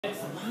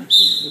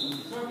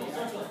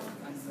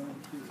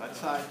Side to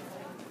side.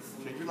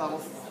 Change your level.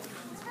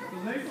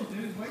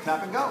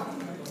 Tap and go.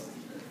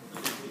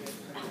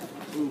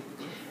 Ooh.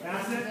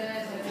 That's it.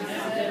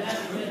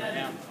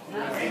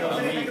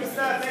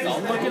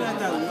 I'm looking at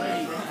that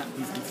leg.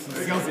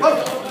 There you go. Oh!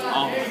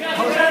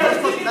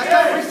 That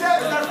guy reset.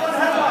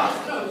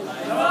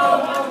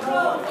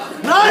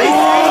 Nice!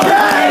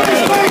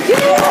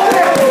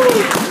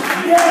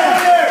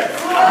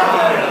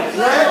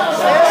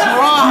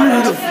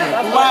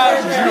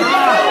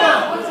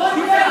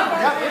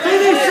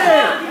 Finish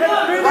it!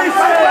 Finish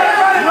it!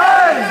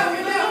 Run!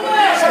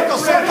 Circle,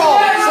 circle!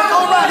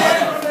 Circle run!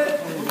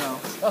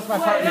 That's my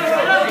partner.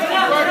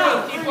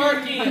 Keep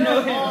working.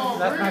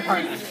 That's my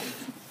partner.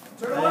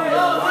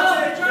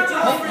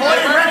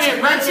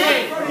 Wrench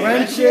it!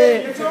 Wrench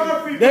it!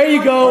 There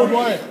you go!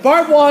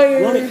 Barbed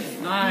wire!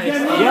 Nice.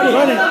 Yeah,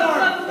 run it!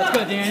 Let's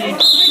go, Danny.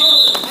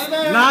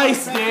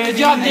 Nice, Danny! Good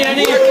job,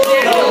 Danny.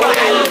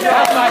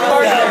 That's my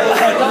partner.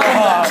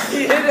 He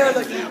hit it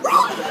like...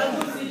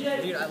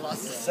 Dude, I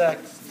lost it. Sex.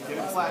 Get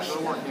it flat, go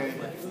to work, Danny.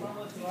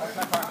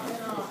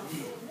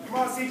 Come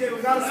on, CJ,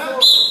 we got to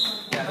score.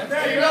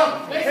 There you go.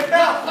 Hit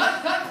that.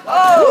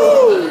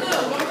 Oh!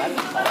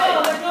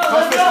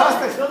 Cross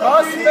face.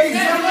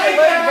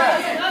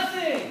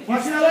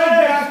 Watch your leg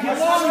back. Get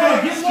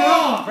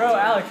long. Bro,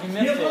 Alex, you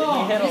missed it. He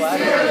hit a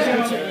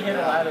lateral. He hit a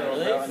lateral,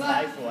 bro. A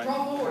nice one.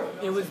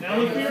 It was Now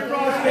look for your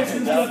cross face.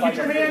 Get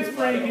your hands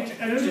free.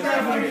 Get your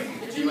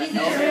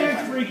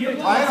hands free. Get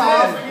Tie it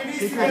off.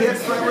 Keep your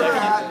hips right where they're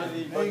at.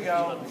 There you go.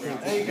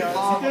 There you go.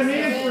 your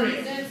hands free.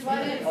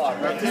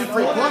 Hand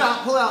free. Pull it out.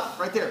 Pull it out.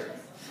 Right there.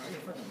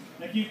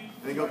 Thank you.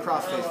 There you go.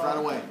 Cross face right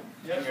away.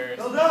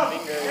 Build up.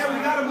 Yeah,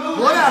 we got to move.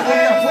 Pull it out,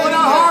 Dan. Pull it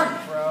out hard.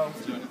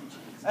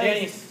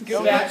 Danny,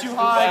 Don't get too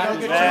high. Don't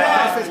get too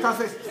high. Cross face. Cross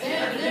face.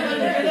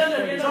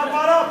 Drop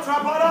on up.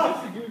 Drop on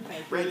up.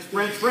 Wrench.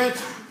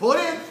 Pull it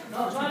in.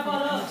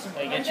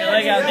 Hey, get your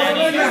leg out,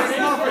 Danny.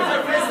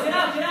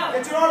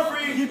 Get your arm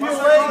free. Keep your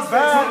legs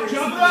back.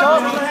 Jump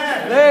up.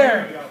 There.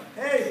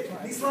 Hey,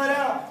 knee slide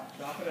out.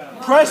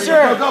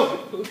 Pressure.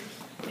 Go.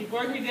 Keep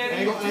working,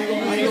 Danny.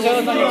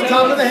 Angle.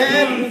 Top of the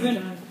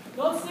head.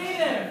 Don't stay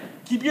there.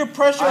 Keep your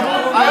pressure.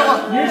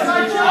 Iowa.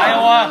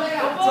 Iowa.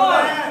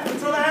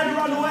 Throw the hand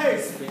around the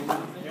waist.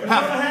 Throw the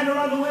hand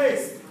around the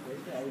waist.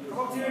 Come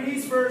up to your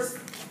knees first.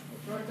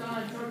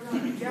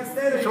 You can't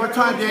stay there. Short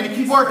time, Danny.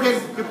 Keep working.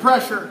 Good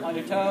pressure. On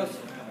your toes.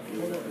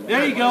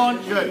 There you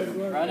going. Good.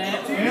 Run it.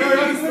 Let's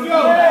go.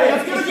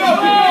 Let's go.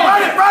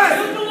 Run it.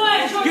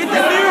 Get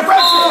the new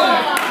pressure.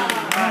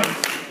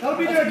 That'll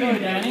be there,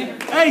 Danny.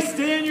 Hey,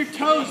 stay on your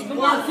toes.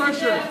 More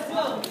pressure.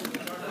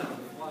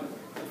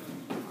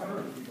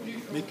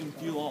 Make him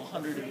feel all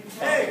 100.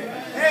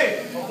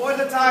 Hey, avoid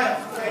the tile.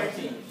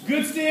 Okay.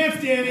 Good stance,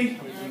 Danny.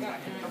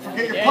 Don't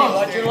forget your Danny, post.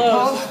 watch your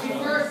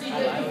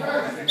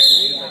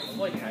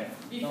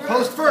Post.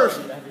 Post first.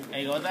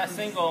 Hey, go with that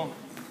single.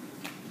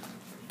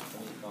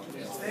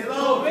 Stay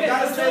low. You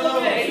gotta stay low.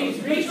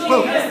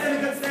 Move.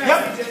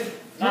 Yep.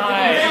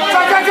 Nice.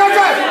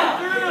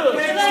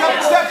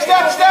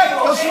 Step.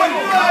 Go swing.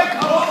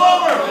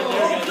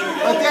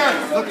 Right there.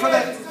 Look for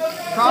that.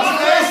 Cross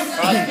face.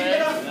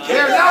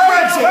 There, now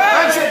wrench it.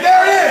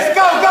 There it is.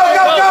 Go.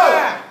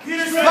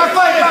 Left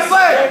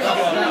leg.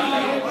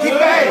 Keep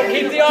back.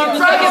 Keep the arm,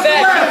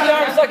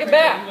 suck it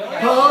back.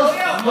 Pose.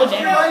 Put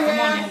your right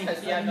hand.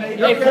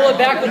 Hey, pull it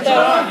back with that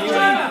arm.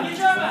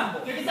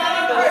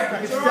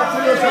 Step to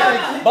your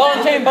right. Ball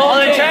and chain. Ball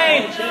and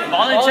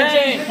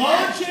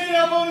chain,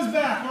 elbow on his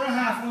back, or a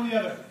half on the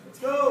other. Let's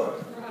go.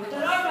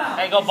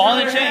 Hey, go ball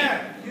and chain.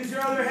 Use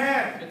your other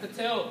hand. Get the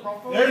tilt.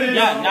 There it is.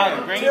 Yeah,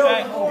 now bring it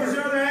back. Use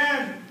your other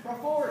hand.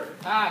 Drop forward.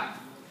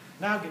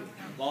 Now get.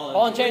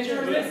 Ball and chain.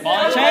 Ball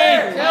and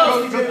chain.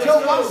 Go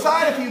tilt one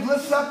side. If he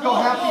lifts up, go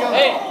half the other.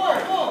 Hey.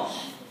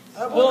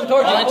 Pull him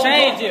towards you. Ball and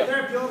chain.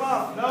 There, peel him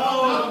off.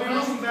 No, be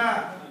reaching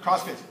back.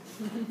 Cross face.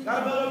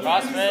 Gotta build up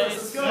Cross your face.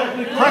 knees first.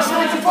 Let's go. Pressure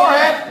into the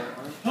forehead.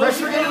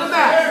 Pressure into the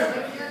mat.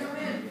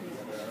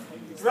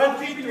 Red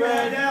feet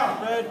thread down.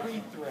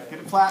 Get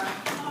it flat.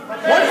 Go.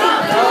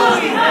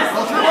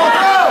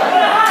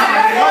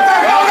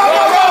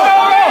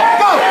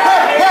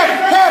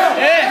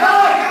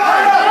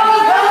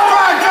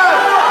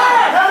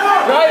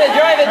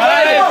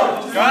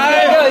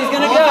 Drive it. He's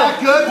gonna go.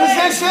 Good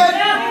position.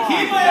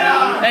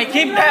 Hey,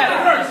 keep that.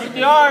 Keep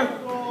the arm.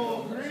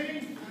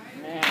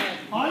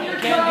 On your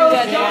Can't do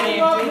that, toes.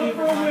 Danny.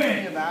 For a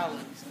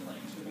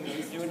win.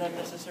 He's doing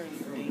unnecessarily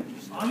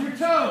dangerous. On your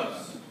toes.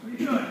 What are you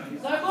doing?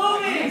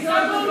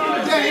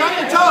 Danny, on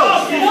your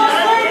toes. Get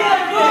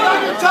on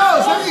your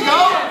toes. There you go.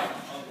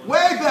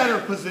 Way better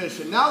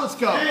position. Now let's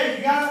go. Hey,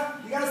 you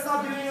gotta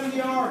stop giving him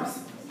the arms.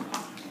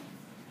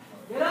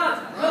 Get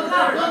up!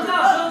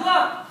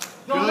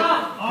 Build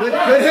up!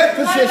 Good hip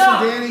position,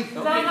 Danny.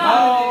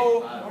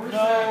 No.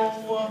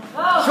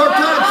 Short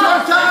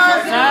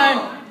time.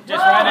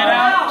 Just run it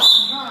out.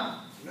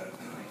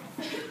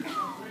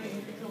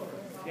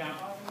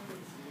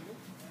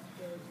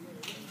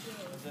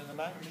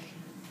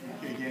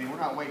 Okay, Danny, we're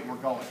not waiting, we're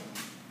going.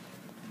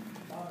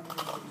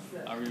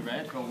 Are we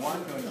ready? Go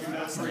 1, go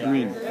 2,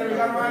 Green. Hey, we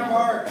got a right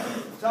mark.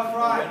 Tough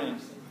right.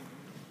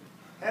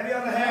 Heavy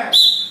on the hand.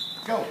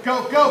 Go,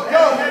 go, go, Heavy,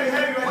 go. heavy,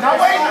 heavy. Right Now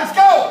there. wait, let's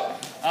go.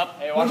 Up.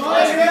 Hey, watch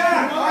Watch the your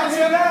back. Watch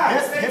your back.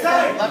 Hip, Stay hip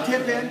tight. in, left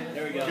hip in.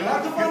 There we go. Good,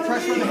 Lock him on good the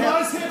pressure on the knee. hip.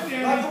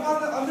 Lock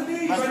him on the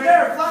knees. Left Right hip.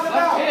 there. Flatten him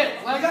out. hip,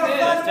 You left gotta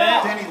hip. flatten him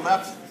out. Danny,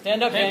 left.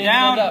 Stand up, Danny.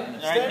 Down. Stand up.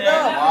 Right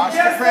there. Watch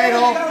Yes, the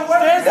cradle. you gotta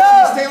work. Stand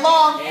up. Stay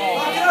long. Lock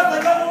it up.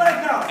 Let go of the leg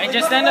now. Hey, Let just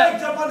go of stand the up.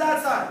 leg. Jump on that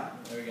side.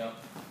 There we go.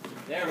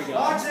 There we go.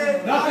 Watch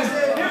it. Watch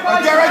it.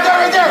 Right there, right there,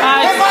 right there.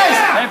 Hip ice.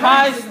 Hey,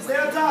 pies. Stay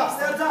on top.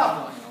 Stay on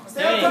top.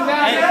 Stay on Hey, top.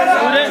 hey, Stand up.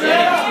 scoot it,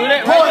 Stand up. scoot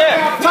it, Pull right it. there.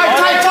 Tight,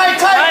 tight, tight,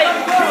 tight.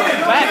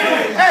 Back.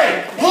 Hey,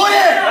 pull it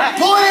in.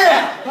 Pull it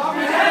in.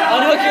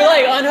 Unhook your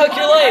leg. Unhook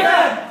your leg.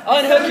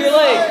 Unhook your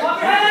leg.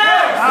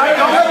 Right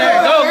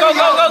there. Go, go,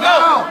 go, go, go.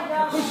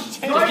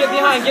 Just get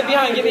behind. Get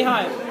behind. Get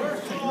behind.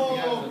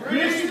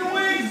 Wrist the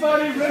wings,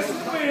 buddy. Wrist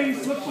the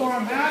wings. Look for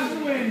him. Have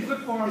the wings.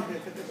 Look for him.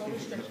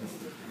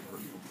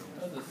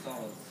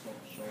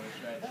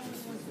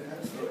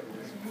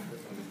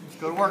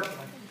 Go to work.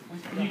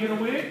 Can you get a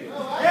wing?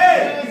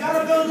 Hey, you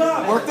gotta build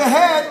up. Work the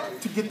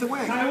head to get the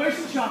wing. Tie waist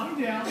and chop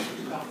him down.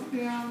 Chop him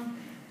down.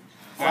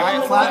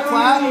 Flat, flat,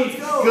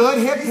 flat. Good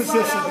hip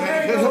position,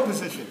 Danny. Good hip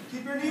position.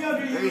 Keep your knee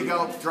under you. There you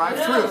go. Drive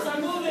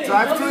through.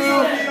 Drive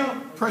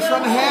through. Pressure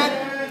on the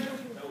head.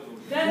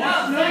 Stand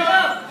up, stand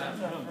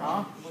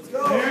up.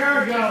 There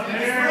we go.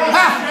 There.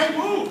 Ha!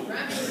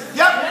 Yep.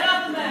 Get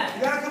up the mat.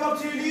 You gotta come up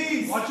to your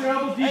knees. Watch your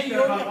elbows deep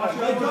there, bud. Watch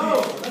your Let elbows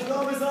go. deep. Let go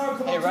of his arm.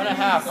 Come Hey, up run to a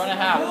your half. knees. Run a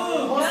half. Post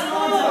your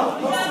arms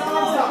out. Post your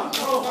arms out.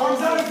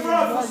 Arms out in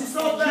front. Push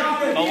yourself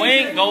back. Go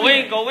wing, go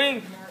wing, go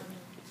wing.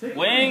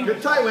 Wing.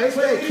 Good tight waist.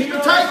 Hey, keep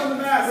it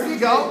tight. There you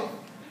go.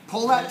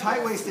 Pull that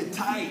tight waisted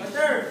tight. Right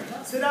there.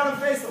 Sit down and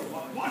face him.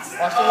 Watch the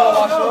roll.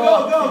 Watch the Go,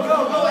 roll. go, go,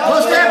 go.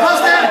 Post that,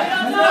 post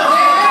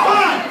that.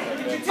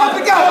 Up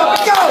and go, up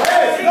and go.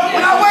 We're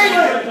not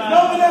waiting. No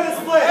banana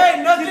split. Hey,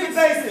 nothing. Keep it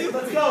facing.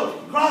 Let's go.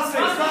 Cross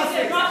face, cross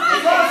face. Cross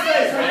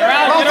face. Right there.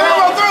 Roll through,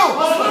 roll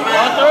through.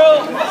 Go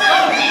through.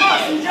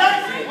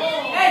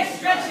 Hey,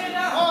 stretch it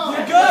out.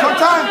 You're good. Short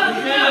time.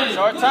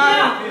 Short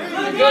time.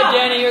 You're good,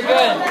 Danny. You're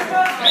good.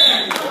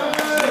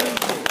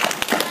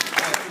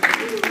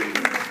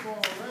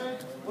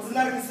 Wasn't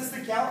that a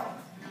consistent count?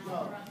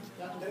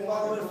 Didn't go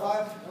all the way to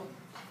 5?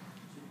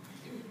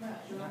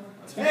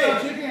 Hey,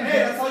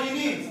 that's all you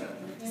need.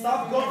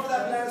 Stop going for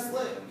that banana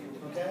split.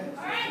 Okay?